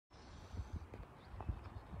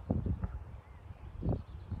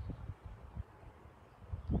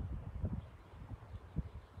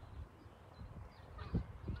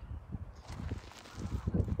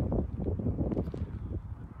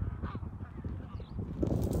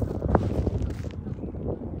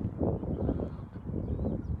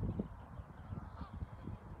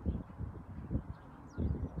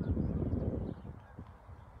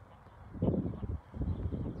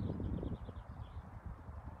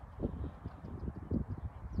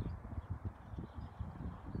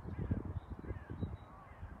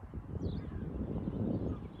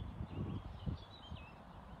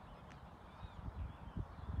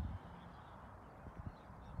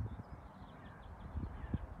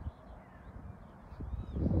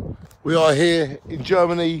We are here in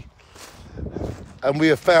Germany and we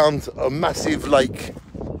have found a massive lake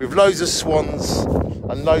with loads of swans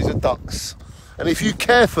and loads of ducks. And if you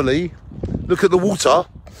carefully look at the water,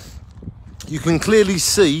 you can clearly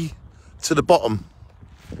see to the bottom.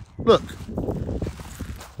 Look.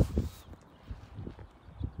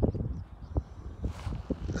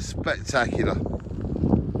 Spectacular.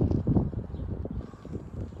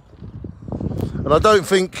 And I don't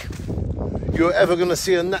think you're ever going to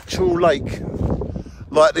see a natural lake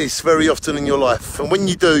like this very often in your life. And when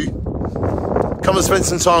you do, come and spend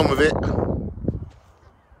some time with it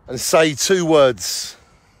and say 2 words.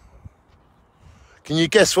 Can you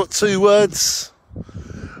guess what 2 words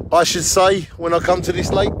I should say when I come to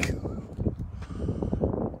this lake?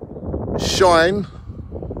 Shine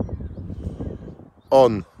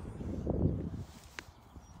on.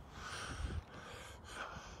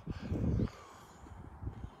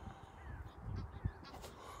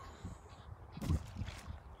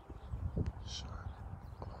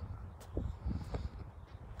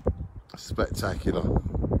 Spectacular.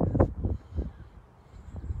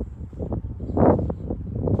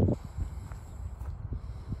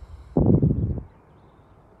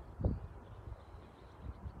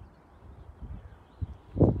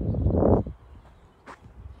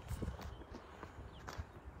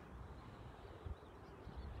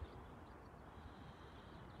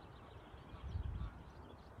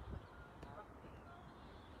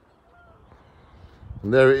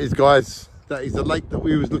 And there it is, guys. That is the lake that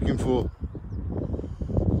we was looking for.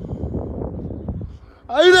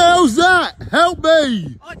 Who the hell's that? Help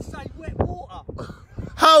me! I'd say wet water.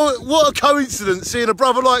 What a coincidence seeing a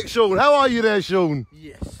brother like Sean. How are you there, Sean?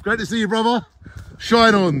 Yes. Great to see you, brother.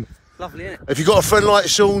 Shine on. Lovely, isn't it? If you've got a friend like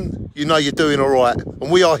Sean, you know you're doing all right.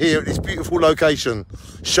 And we are here at this beautiful location,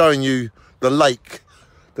 showing you the lake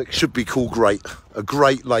that should be called Great. A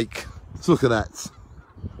great lake. Let's look at that.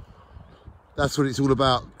 That's what it's all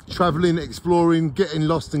about. Travelling, exploring, getting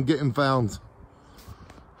lost and getting found.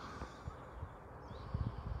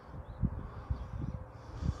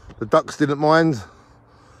 The ducks didn't mind.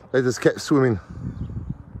 They just kept swimming.